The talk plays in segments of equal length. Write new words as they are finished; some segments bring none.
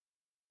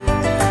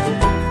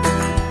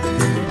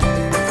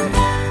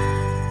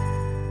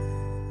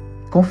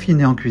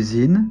Confiné en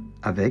cuisine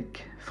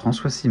avec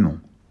François Simon.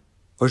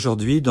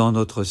 Aujourd'hui, dans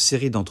notre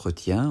série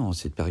d'entretiens, en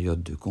cette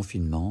période de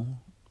confinement,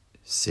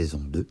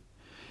 saison 2,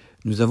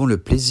 nous avons le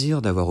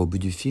plaisir d'avoir au bout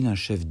du fil un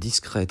chef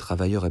discret,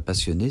 travailleur et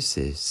passionné,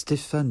 c'est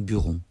Stéphane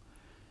Buron.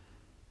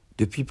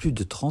 Depuis plus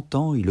de 30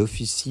 ans, il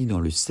officie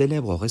dans le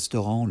célèbre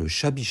restaurant Le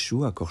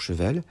Chabichou à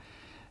Courchevel,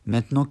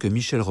 maintenant que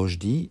Michel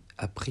Rochdy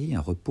a pris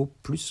un repos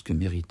plus que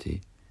mérité.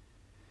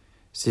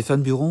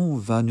 Stéphane Buron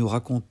va nous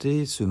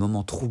raconter ce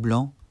moment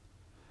troublant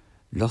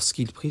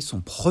lorsqu'il prit son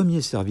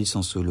premier service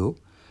en solo,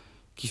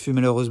 qui fut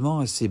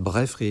malheureusement assez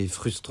bref et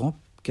frustrant,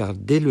 car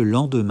dès le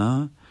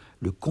lendemain,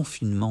 le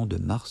confinement de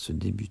mars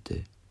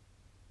débutait.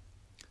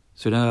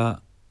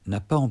 Cela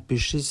n'a pas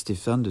empêché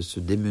Stéphane de se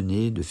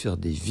démener, de faire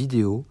des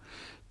vidéos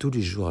tous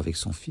les jours avec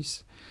son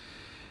fils,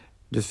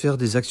 de faire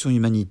des actions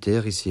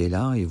humanitaires ici et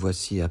là, et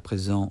voici à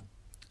présent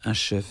un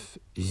chef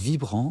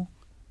vibrant,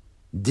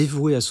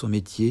 dévoué à son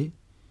métier,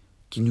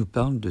 qui nous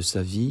parle de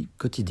sa vie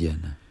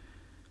quotidienne.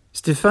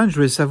 Stéphane, je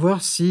voulais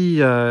savoir si,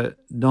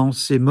 dans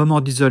ces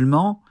moments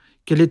d'isolement,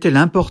 quelle était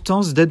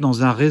l'importance d'être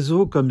dans un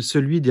réseau comme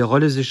celui des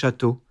Relais et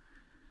Châteaux ?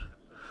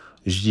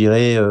 Je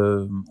dirais,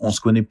 on se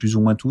connaît plus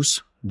ou moins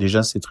tous.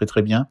 Déjà, c'est très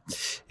très bien.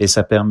 Et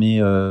ça permet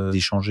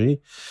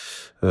d'échanger,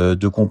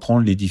 de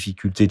comprendre les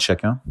difficultés de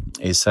chacun.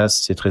 Et ça,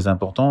 c'est très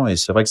important. Et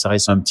c'est vrai que ça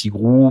reste un petit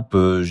groupe.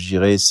 Je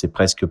dirais, c'est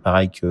presque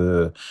pareil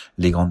que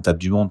les grandes tables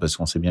du monde, parce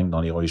qu'on sait bien que dans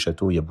les Relais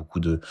Châteaux, il y a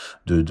beaucoup de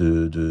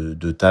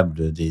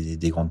tables,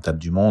 des grandes tables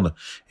du monde.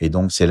 Et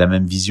donc, c'est la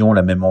même vision,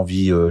 la même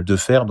envie de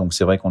faire. Donc,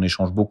 c'est vrai qu'on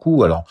échange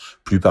beaucoup. Alors,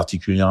 plus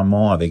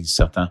particulièrement avec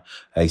certains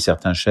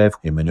chefs,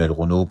 Emmanuel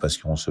Renaud, parce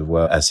qu'on se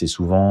voit assez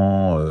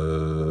souvent.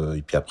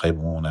 Et puis après,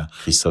 bon, on a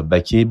Christophe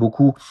Baquet,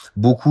 beaucoup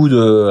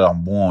de. Alors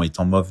bon,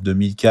 étant MOF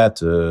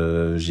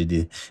 2004, j'ai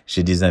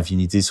des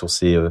infinités sur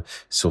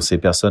ces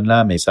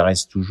personnes-là, mais ça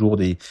reste toujours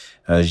des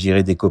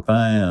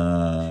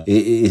copains.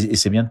 Et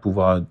c'est bien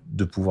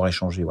de pouvoir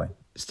échanger, ouais.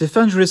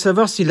 Stéphane, je voulais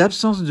savoir si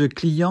l'absence de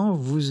clients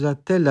vous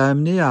a-t-elle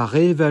amené à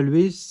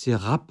réévaluer ses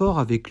rapports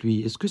avec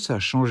lui. Est-ce que ça a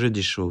changé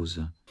des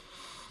choses ?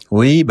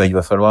 Oui, il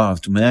va falloir,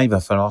 de toute manière, il va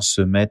falloir se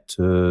mettre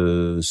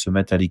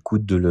à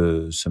l'écoute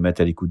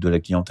de la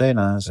clientèle,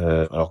 hein.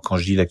 Alors quand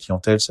je dis la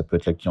clientèle, ça peut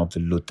être la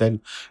clientèle de l'hôtel,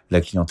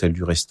 la clientèle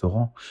du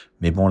restaurant,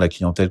 mais bon, la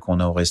clientèle qu'on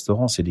a au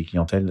restaurant, c'est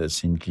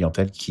une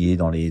clientèle qui est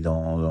dans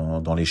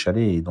les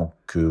chalets, et donc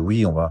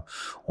oui, on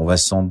va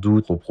sans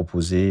doute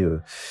proposer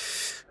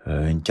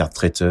une carte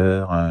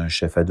traiteur, un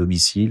chef à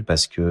domicile,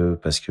 parce que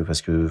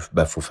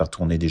faut faire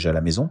tourner déjà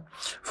la maison,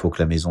 faut que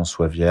la maison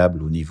soit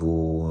viable au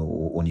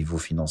niveau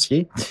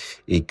financier,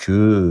 et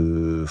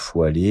que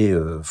faut aller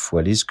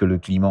ce que le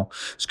client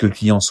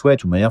souhaite.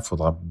 De toute manière,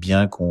 faudra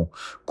bien qu'on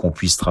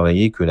puisse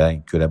travailler, que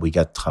la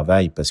brigade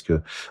travaille, parce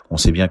que on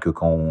sait bien que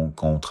quand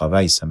on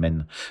travaille, ça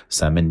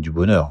amène du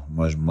bonheur.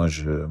 Moi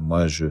je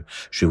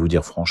vais vous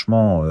dire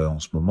franchement, en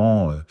ce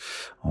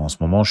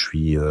moment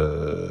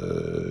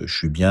je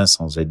suis bien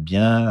sans être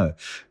bien,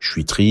 je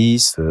suis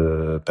triste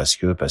parce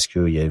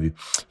que il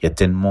y a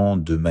tellement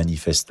de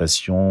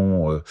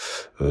manifestations,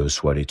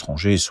 soit à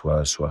l'étranger,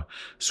 soit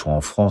en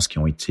France, qui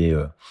ont été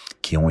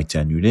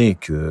annulées,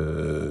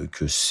 que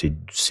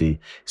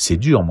c'est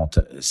dur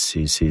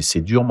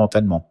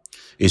mentalement.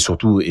 Et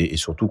surtout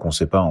qu'on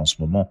sait pas en ce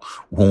moment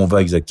où on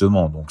va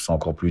exactement, donc c'est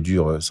encore plus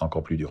dur.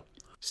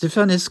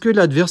 Stéphane, est-ce que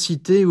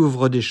l'adversité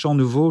ouvre des champs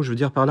nouveaux ? Je veux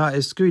dire par là,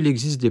 est-ce qu'il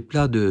existe des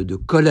plats de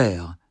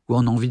colère où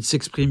on a envie de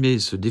s'exprimer, de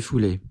se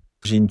défouler ?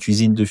 J'ai une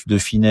cuisine de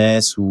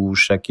finesse où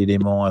chaque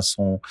élément a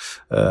son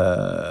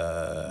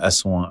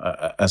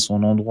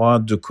endroit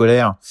de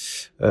colère.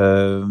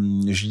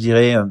 Je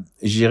dirais,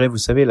 vous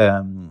savez,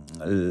 la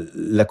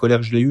colère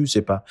que je l'ai eue,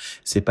 c'est pas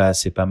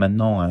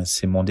maintenant, hein.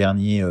 C'est mon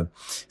dernier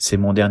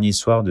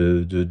soir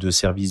de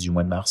service du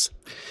mois de mars.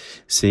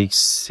 C'est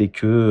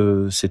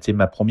que c'était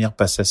ma première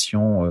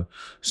passation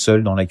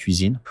seule dans la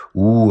cuisine,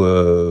 où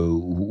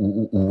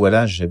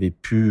voilà, j'avais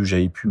pu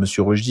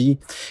Monsieur Rochdy,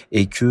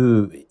 et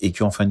que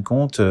en fin de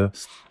compte,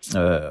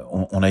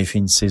 on avait fait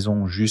une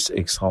saison juste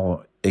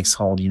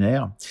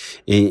extraordinaire,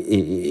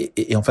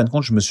 et en fin de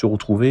compte, je me suis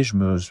retrouvé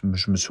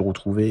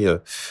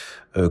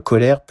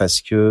colère,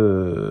 parce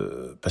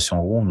qu'en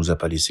gros, on nous a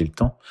pas laissé le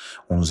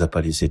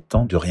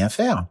temps de rien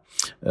faire.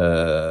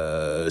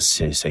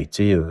 Ça a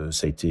été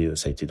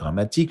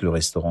dramatique. Le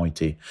restaurant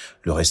était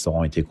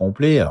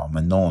complet. Alors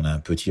maintenant, on a un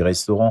petit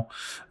restaurant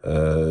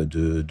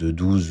de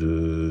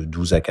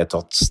 12 à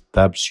 14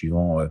 tables,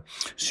 suivant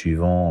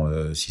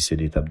si c'est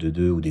des tables de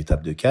 2 ou des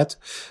tables de 4.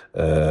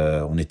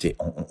 On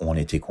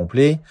était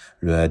complet.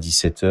 À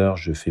 17h,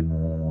 je fais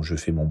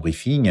mon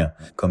briefing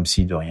comme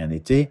si de rien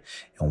n'était.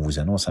 Et on vous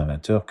annonce à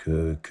 20h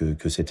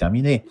que c'est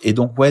terminé. Et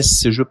donc ouais,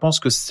 je pense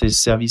que c'est ce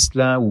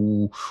service-là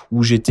où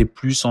j'étais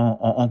plus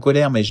en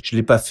colère, mais je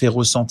l'ai pas fait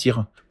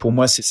ressentir. Pour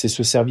moi, c'est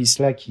ce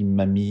service-là qui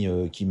m'a mis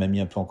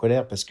un peu en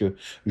colère, parce que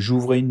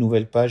j'ouvrais une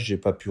nouvelle page, j'ai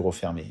pas pu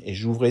refermer. Et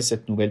j'ouvrais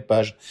cette nouvelle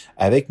page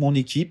avec mon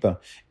équipe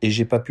et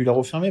j'ai pas pu la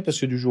refermer parce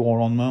que du jour au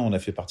lendemain, on a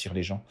fait partir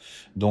les gens.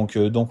 Donc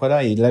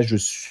voilà. Et là, je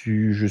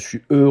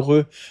suis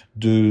heureux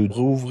de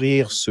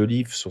rouvrir ce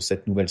livre sur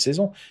cette nouvelle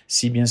saison,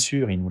 si bien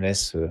sûr il nous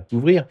laisse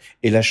ouvrir.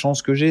 Et la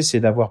chance que j'ai, c'est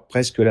d'avoir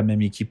presque la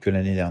même équipe que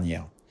l'année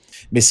dernière.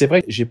 Mais c'est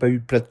vrai que j'ai pas eu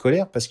plat de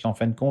colère parce qu'en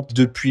fin de compte,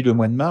 depuis le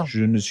mois de mars,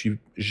 je ne suis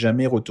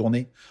jamais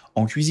retourné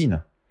en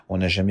cuisine. On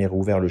n'a jamais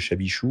rouvert le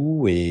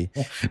Chabichou et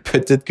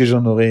peut-être que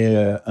j'en aurai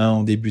un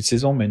en début de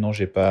saison, mais non,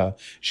 j'ai pas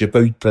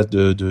eu de plat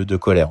de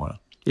colère. Voilà.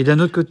 Et d'un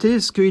autre côté,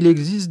 est-ce qu'il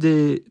existe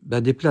des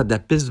plats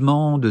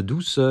d'apaisement, de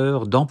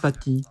douceur,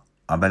 d'empathie?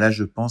 Ah bah là,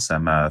 je pense à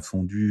ma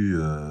fondue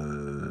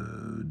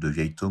de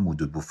Vieille Tome ou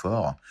de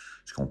Beaufort,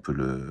 parce qu'on peut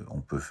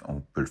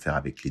le faire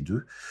avec les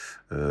deux,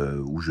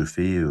 où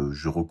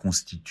je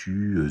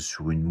reconstitue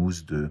sur une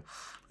mousse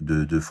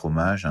de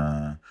fromage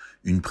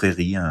une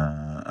prairie,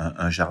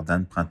 un jardin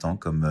de printemps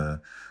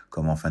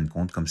comme en fin de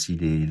compte, comme si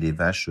les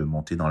vaches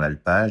montaient dans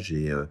l'alpage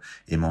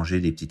et mangeaient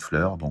des petites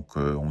fleurs. Donc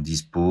on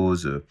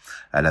dispose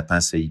à la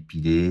pince à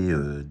épiler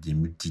des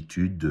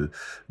multitudes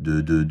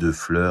de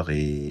fleurs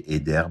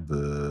et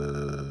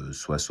d'herbes,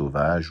 soit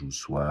sauvages ou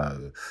soit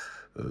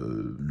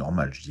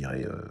normales, je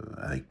dirais,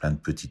 avec plein de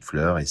petites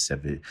fleurs, et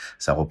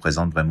ça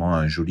représente vraiment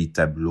un joli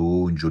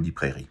tableau, une jolie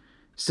prairie.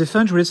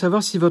 Stéphane, je voulais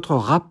savoir si votre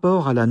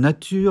rapport à la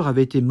nature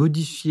avait été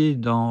modifié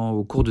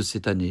au cours de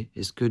cette année.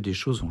 Est-ce que des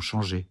choses ont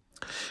changé?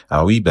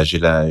 Alors oui, j'ai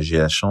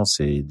la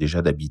chance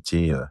déjà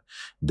d'habiter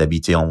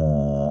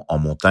en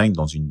montagne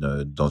dans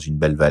une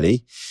belle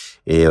vallée,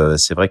 et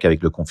c'est vrai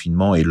qu'avec le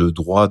confinement et le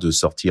droit de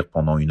sortir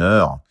pendant 1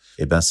 heure,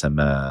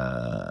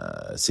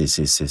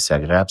 c'est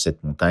agréable,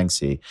 cette montagne,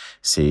 c'est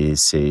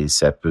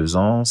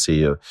apaisant,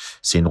 c'est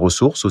une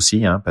ressource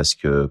aussi, hein, parce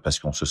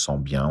qu'on se sent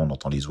bien, on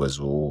entend les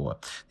oiseaux,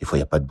 des fois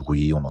il y a pas de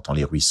bruit, on entend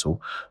les ruisseaux.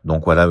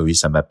 Donc voilà, oui,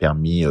 ça m'a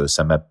permis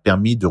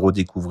de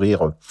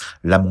redécouvrir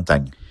la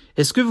montagne.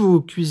 Est-ce que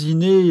vous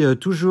cuisinez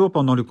toujours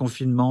pendant le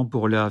confinement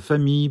pour la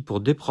famille,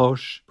 pour des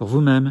proches, pour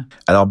vous-même?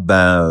 Alors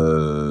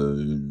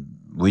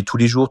oui, tous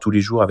les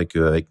jours avec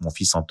mon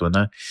fils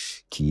Antonin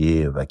qui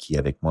est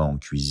avec moi en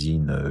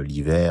cuisine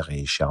l'hiver,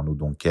 et chez Arnaud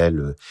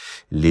Donquel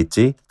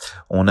l'été.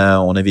 On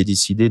avait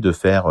décidé de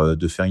faire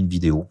une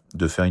vidéo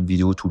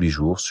tous les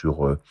jours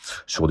sur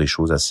des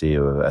choses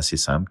assez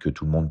simples que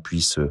tout le monde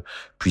puisse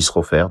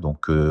refaire.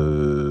 Donc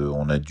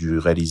on a dû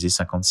réaliser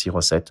 56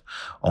 recettes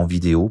en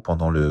vidéo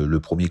pendant le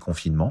premier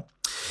confinement.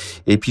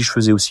 Et puis je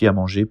faisais aussi à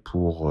manger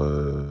pour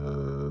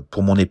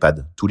mon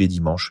EHPAD tous les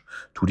dimanches.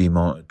 Tous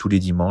les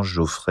dimanches,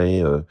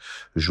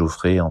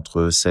 j'offrais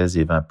entre 16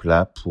 et 20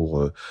 plats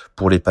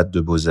pour l'EHPAD de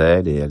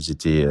Beauzelle, et elles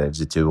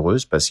étaient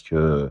heureuses parce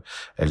que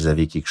elles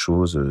avaient quelque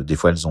chose. Des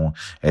fois,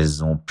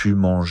 elles ont pu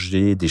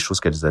manger des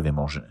choses qu'elles avaient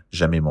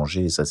jamais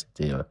mangé, et ça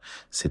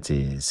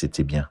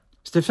c'était bien.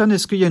 Stéphane,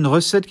 est-ce qu'il y a une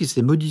recette qui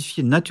s'est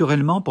modifiée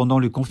naturellement pendant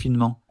le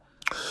confinement?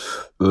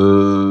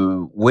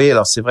 Oui,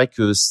 alors c'est vrai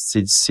que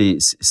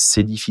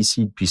c'est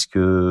difficile, puisque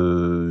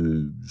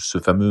ce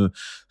fameux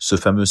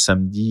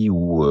samedi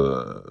où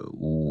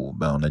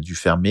on a dû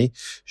fermer,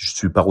 je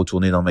suis pas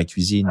retourné dans ma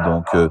cuisine,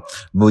 donc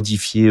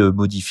modifier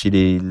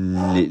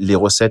les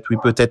recettes, oui,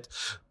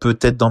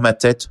 peut-être dans ma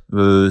tête,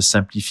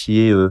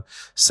 simplifier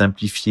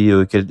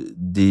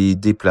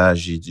des plats.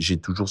 J'ai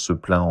toujours ce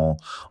plat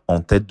en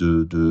tête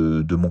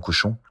de mon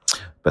cochon,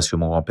 parce que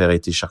mon grand-père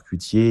était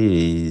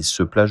charcutier, et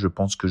ce plat, je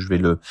pense que je vais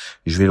le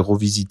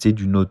revisiter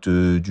d'une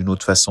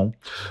autre façon.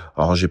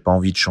 Alors, j'ai pas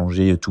envie de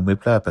changer tous mes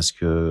plats, parce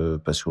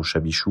qu'au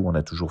Chabichou, on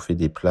a toujours fait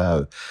des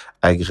plats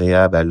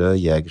agréables à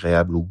l'œil et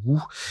agréables au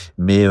goût,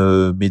 mais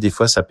des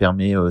fois ça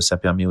permet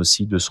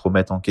aussi de se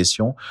remettre en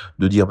question,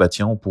 de dire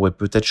tiens, on pourrait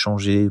peut-être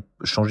changer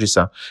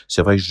ça.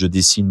 C'est vrai que je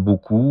dessine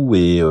beaucoup,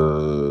 et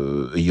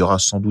il y aura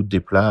sans doute des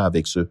plats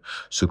avec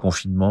ce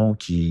confinement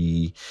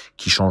qui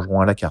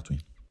changeront à la carte, oui.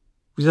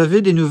 Vous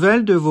avez des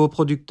nouvelles de vos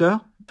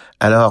producteurs?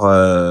 Alors,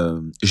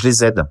 je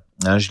les aide.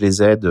 Je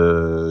les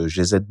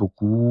aide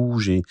beaucoup.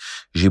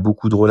 J'ai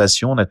beaucoup de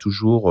relations. On a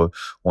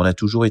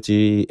toujours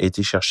été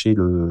chercher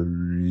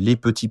les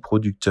petits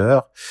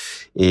producteurs,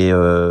 et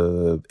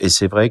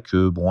c'est vrai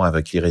que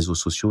avec les réseaux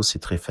sociaux, c'est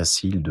très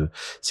facile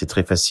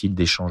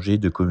d'échanger,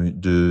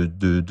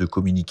 de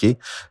communiquer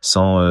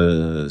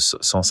sans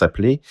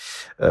s'appeler.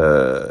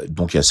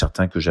 Donc il y a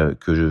certains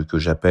que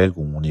j'appelle,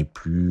 où on n'est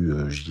plus,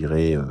 je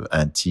dirais,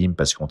 intime,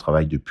 parce qu'on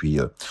travaille depuis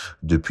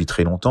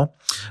très longtemps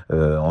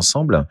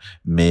ensemble,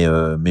 mais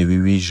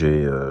oui,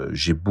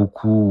 j'ai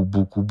beaucoup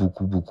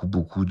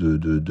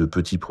de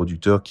petits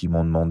producteurs qui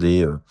m'ont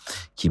demandé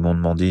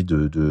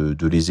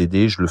de les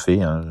aider. Je le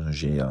fais, hein.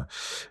 J'ai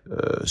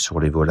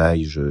sur les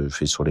volailles, je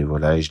fais sur les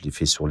volailles, je les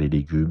fais sur les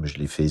légumes, je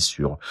les fais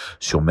sur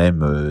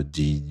même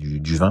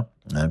du vin,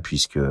 hein,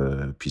 puisque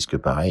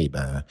pareil,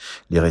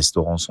 les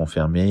restaurants sont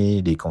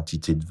fermés, les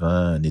quantités de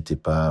vin n'étaient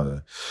pas.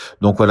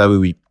 Donc voilà,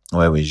 oui.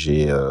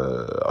 Oui,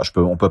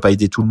 on peut pas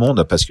aider tout le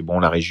monde parce que bon,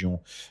 la région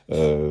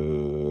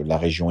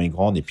est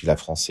grande et puis la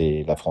France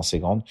est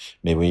grande.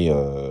 Mais oui,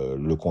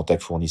 le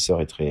contact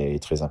fournisseur est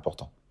très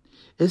important.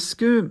 Est-ce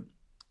que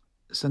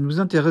ça nous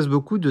intéresse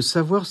beaucoup de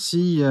savoir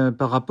si,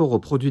 par rapport aux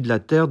produits de la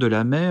terre, de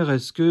la mer,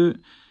 est-ce que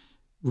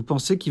vous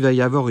pensez qu'il va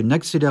y avoir une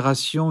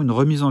accélération, une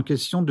remise en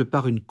question de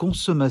par une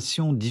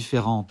consommation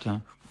différente?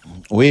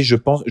 Oui, je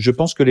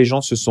pense que les gens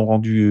se sont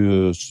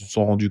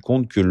rendus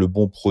compte que le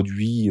bon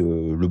produit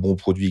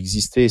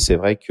existait. C'est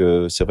vrai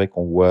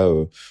qu'on voit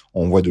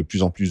de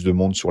plus en plus de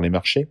monde sur les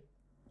marchés.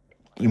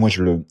 Et moi,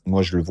 je le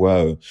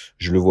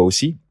vois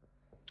aussi.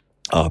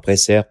 Alors après,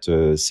 certes,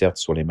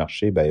 sur les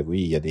marchés, bah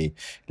oui, il y a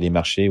les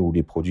marchés où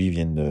les produits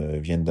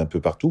viennent d'un peu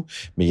partout,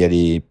 mais il y a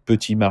les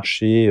petits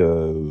marchés.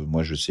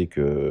 Moi, je sais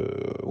que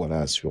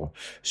voilà, sur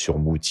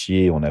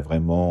Moutier, on a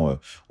vraiment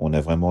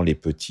les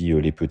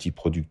petits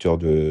producteurs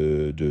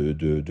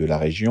de la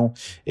région,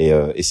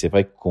 et c'est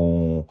vrai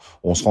qu'on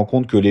se rend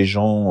compte que les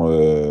gens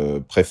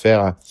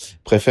préfèrent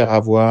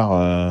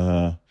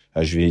avoir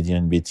je vais dire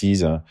une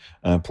bêtise,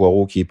 un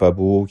poireau qui est pas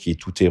beau, qui est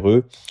tout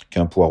terreux,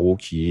 qu'un poireau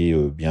qui est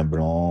bien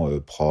blanc,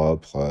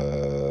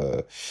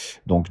 propre.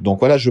 Donc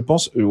voilà, je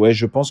pense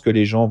que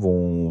les gens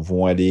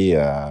vont aller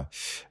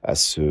à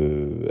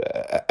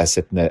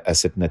cette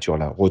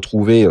nature-là,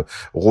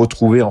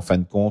 retrouver en fin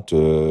de compte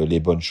les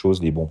bonnes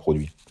choses, les bons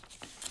produits.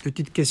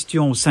 Petite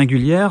question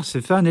singulière,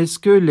 Stéphane, est-ce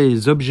que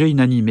les objets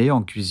inanimés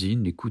en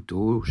cuisine, les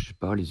couteaux, je sais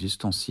pas, les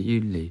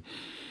ustensiles,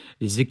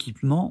 les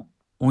équipements,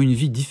 ont une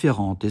vie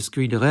différente? Est-ce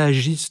qu'ils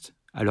réagissent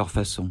à leur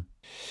façon?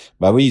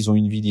 Bah oui, ils ont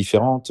une vie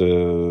différente.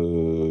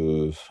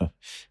 Et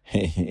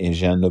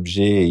j'ai un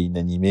objet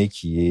inanimé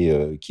qui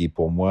est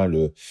pour moi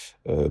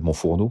mon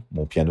fourneau,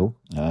 mon piano.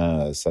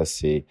 Hein,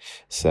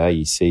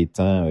 il s'est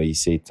éteint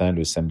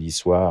le samedi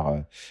soir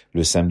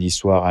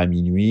à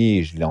minuit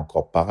et je l'ai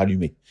encore pas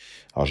rallumé.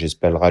 Alors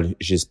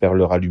j'espère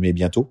le rallumer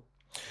bientôt.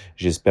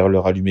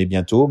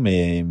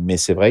 Mais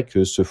c'est vrai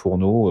que ce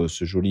fourneau,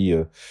 ce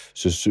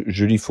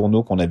joli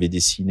fourneau qu'on avait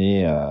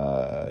dessiné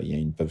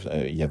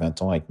il y a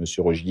 20 ans avec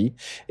Monsieur Rogili,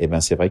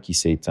 c'est vrai qu'il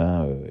s'est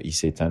éteint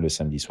le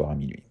samedi soir à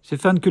minuit.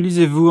 Stéphane, que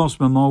lisez-vous en ce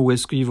moment, ou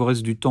est-ce qu'il vous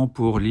reste du temps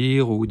pour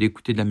lire ou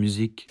d'écouter de la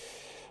musique?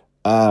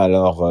 Ah,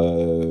 alors,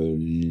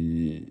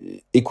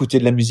 écouter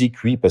de la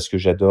musique, oui, parce que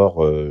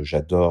j'adore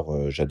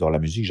la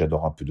musique,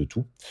 j'adore un peu de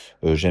tout.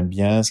 J'aime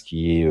bien ce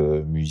qui est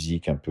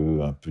musique un peu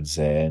de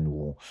zen,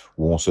 où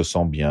on se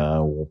sent bien,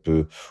 où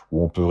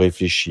on peut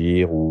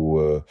réfléchir, où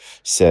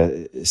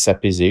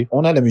s'apaiser.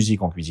 On a la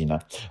musique en cuisine, hein.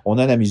 On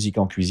a la musique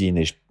en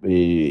cuisine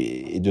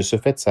et de ce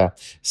fait, ça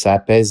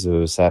apaise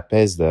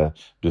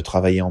de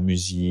travailler en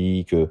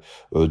musique,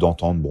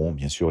 d'entendre, bon,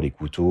 bien sûr, les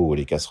couteaux,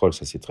 les casseroles,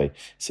 ça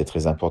c'est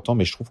très important,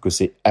 mais je trouve que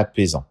c'est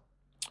apaisant.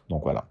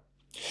 Donc voilà.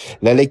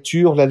 La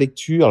lecture,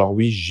 alors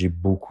oui, j'ai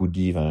beaucoup de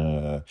livres,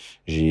 hein.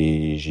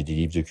 J'ai des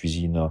livres de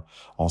cuisine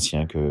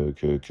anciens que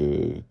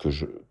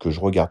je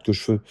regarde, que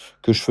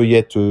je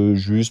feuillette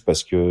juste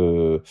parce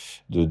que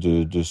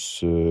de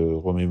se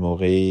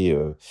remémorer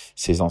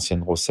ces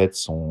anciennes recettes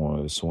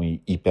sont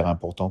hyper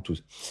importantes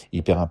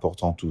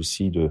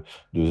aussi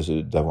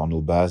d'avoir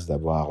nos bases,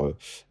 d'avoir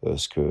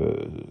ce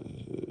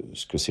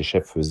que ces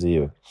chefs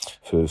faisaient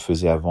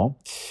avant.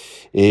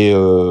 Et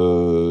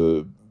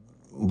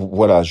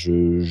voilà,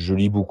 je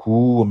lis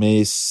beaucoup,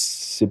 mais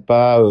c'est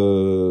pas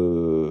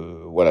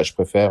voilà, je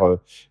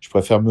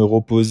préfère me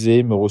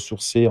reposer, me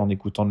ressourcer en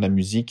écoutant de la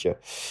musique,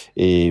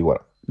 et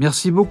voilà.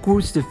 Merci beaucoup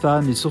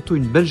Stéphane, et surtout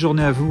une belle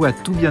journée à vous, à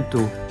tout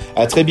bientôt.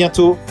 À très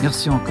bientôt.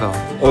 Merci encore.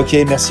 Ok,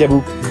 merci à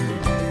vous.